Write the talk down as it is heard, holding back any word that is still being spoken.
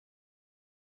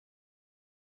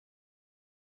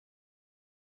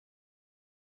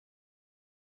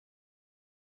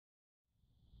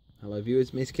Hello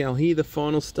viewers, Mescal here, the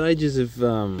final stages of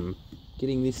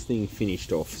getting this thing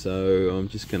finished off. So I'm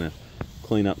just going to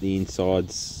clean up the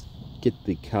insides, get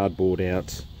the cardboard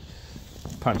out,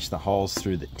 punch the holes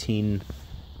through the tin,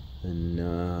 and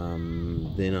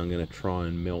then I'm going to try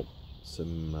and melt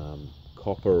some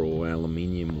copper or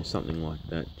aluminium or something like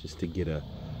that, just to get a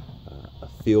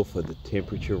feel for the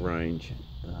temperature range.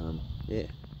 Yeah,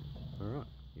 alright,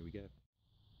 here we go.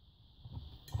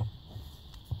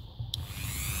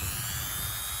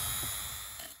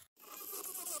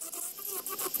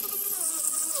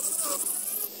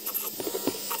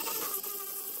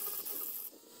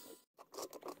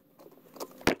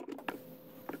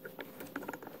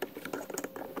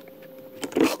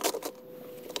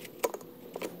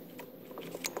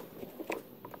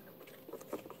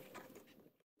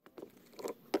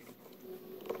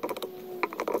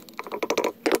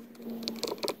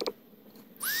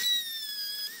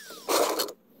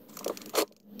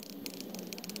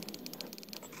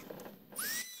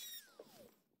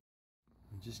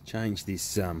 Just change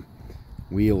this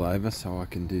wheel over so I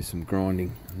can do some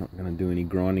grinding. I'm not going to do any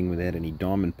grinding without any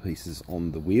diamond pieces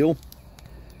on the wheel.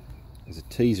 There's a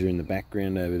teaser in the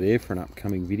background over there for an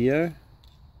upcoming video,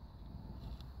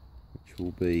 which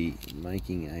will be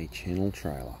making a channel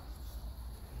trailer.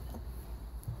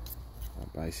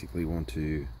 I basically want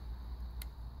to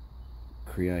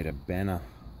create a banner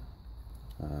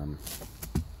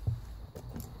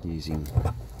using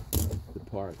the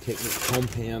pyrotechnic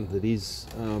compound that is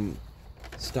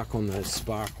stuck on those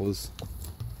sparklers.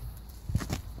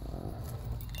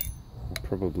 I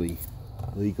probably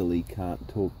legally can't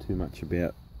talk too much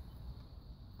about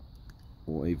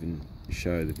or even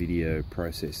show the video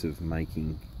process of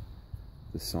making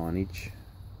the signage,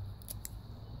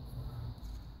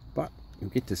 but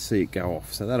you'll get to see it go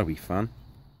off, so that'll be fun.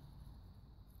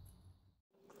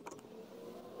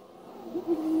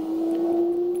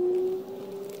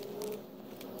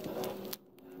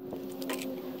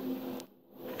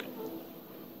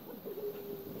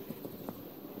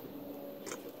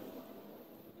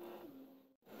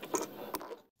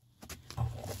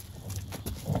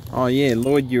 Oh yeah,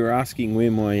 Lloyd, you were asking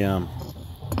where my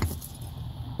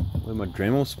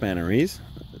Dremel spanner is.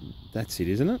 That's it,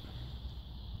 isn't it?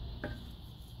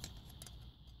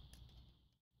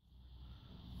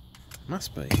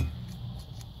 Must be.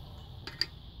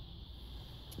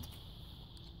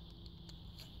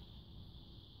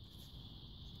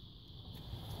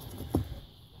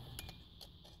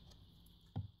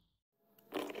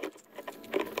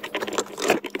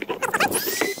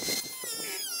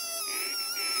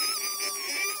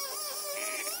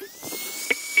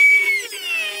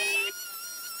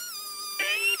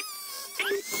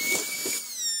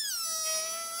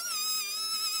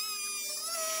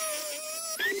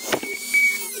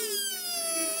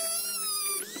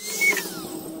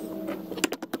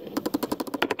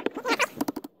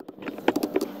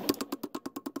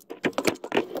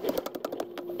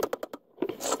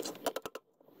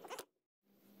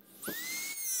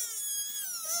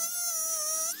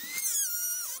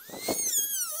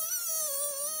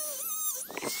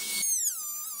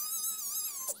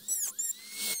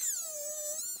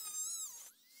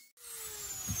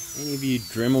 Any of you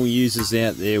Dremel users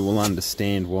out there will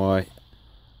understand why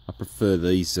I prefer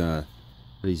these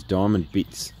diamond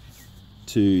bits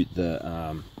to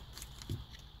the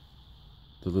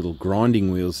little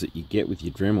grinding wheels that you get with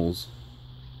your Dremels.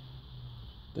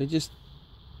 They just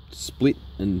split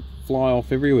and fly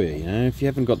off everywhere, you know. If you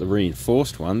haven't got the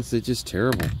reinforced ones, they're just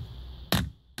terrible.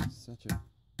 It's such a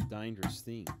dangerous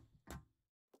thing.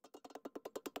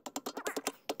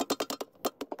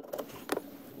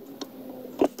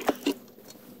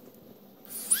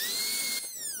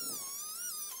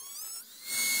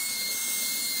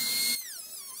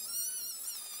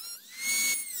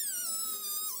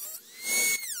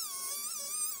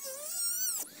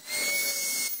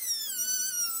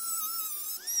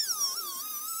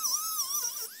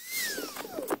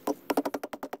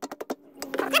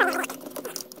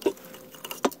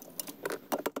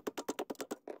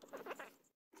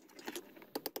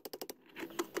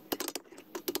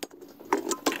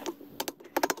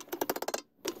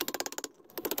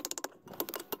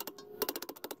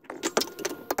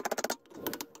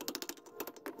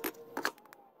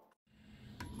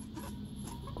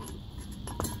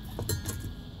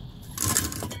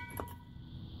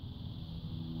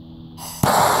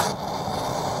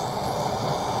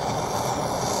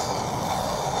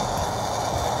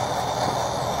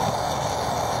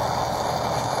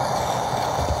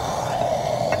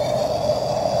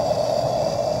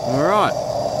 Alright, let's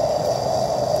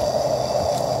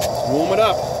warm it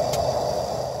up.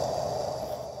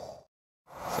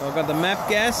 So I've got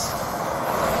gas,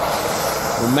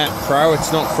 or MAP Pro,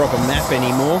 it's not proper MAP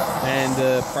anymore, and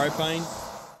propane.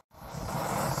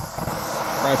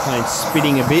 Propane's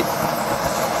spitting a bit.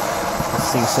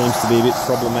 This thing seems to be a bit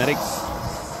problematic.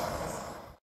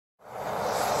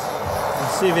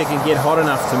 Let's see if it can get hot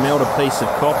enough to melt a piece of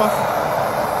copper.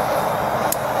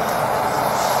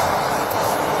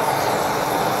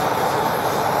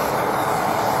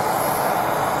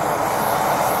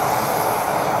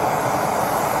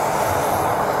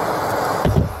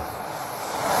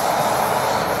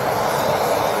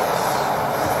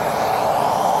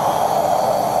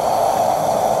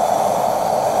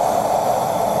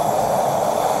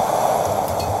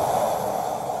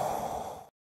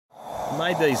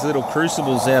 Made these little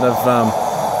crucibles out of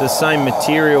the same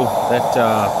material, that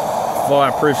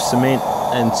fireproof cement,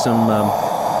 and some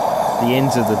the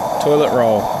ends of the toilet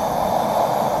roll.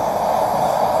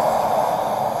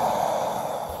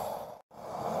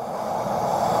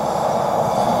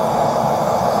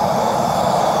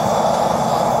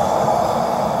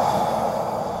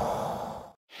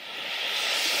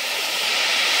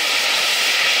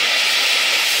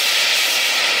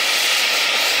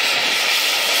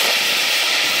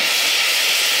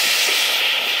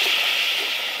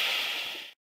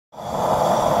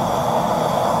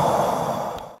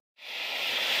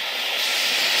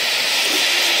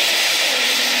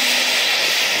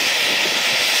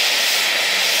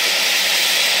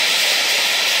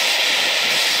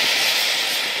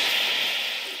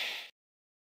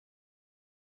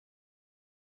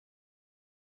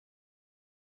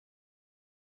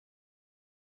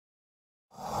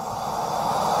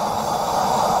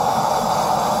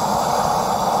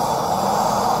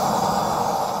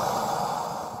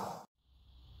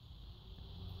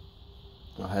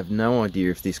 I have no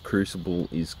idea if this crucible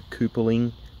is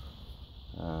cupelling.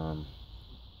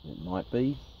 It might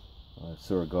be. I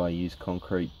saw a guy use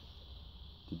concrete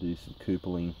to do some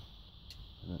cupelling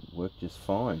and it worked just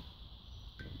fine.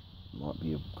 It might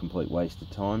be a complete waste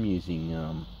of time using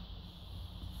what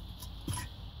was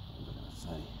I going to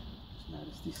say? Just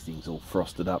noticed this thing's all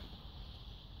frosted up.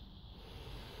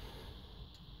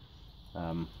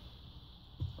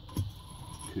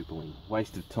 Cupelling.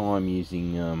 Waste of time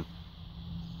using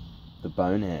the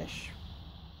bone ash.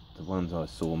 The ones I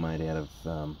saw made out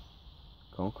of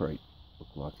concrete look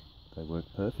like they work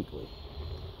perfectly.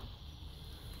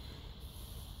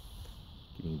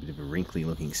 Getting a bit of a wrinkly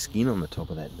looking skin on the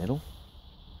top of that metal.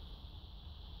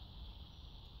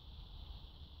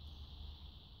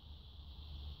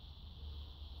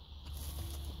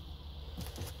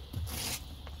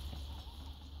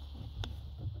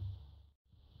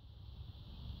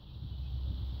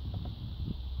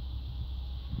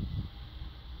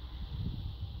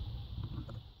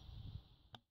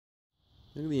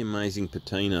 Look at the amazing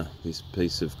patina this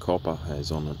piece of copper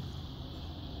has on it.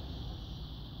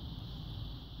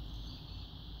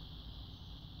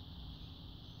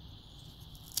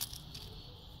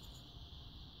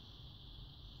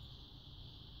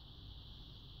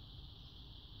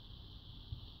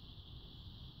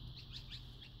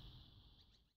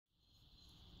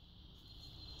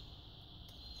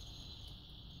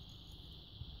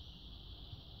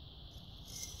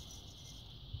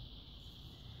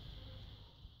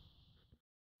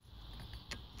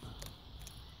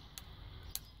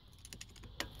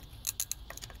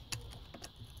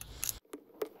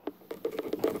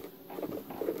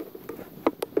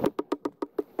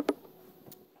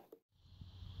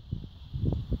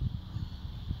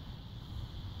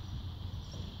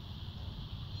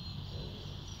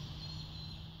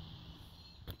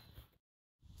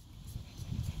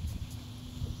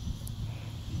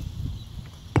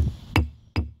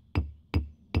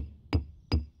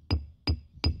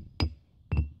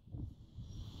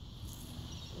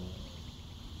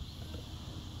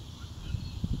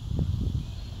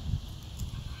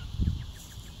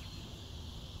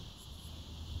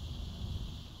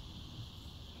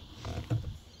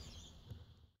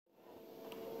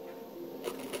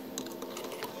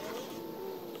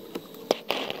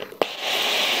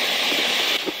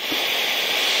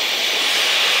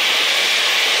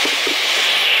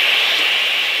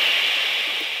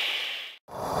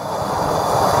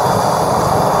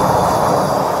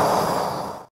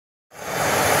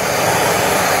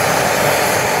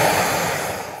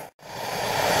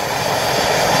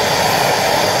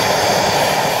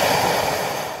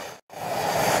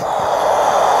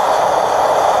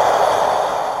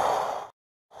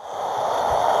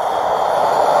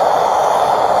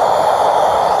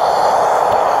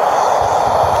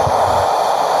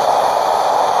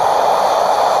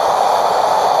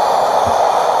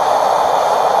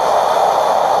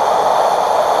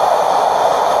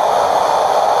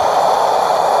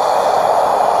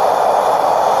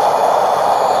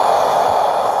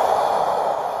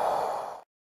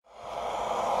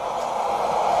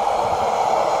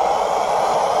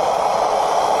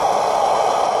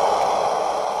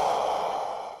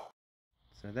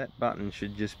 button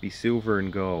should just be silver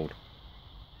and gold.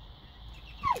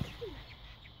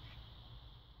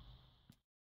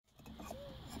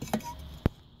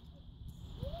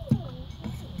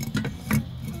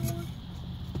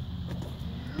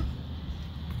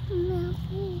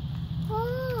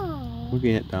 Look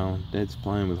out, darling. Dad's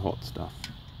playing with hot stuff.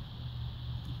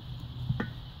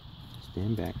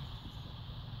 Stand back.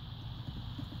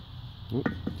 Oop,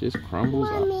 just crumbles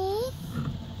up.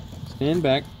 Stand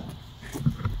back.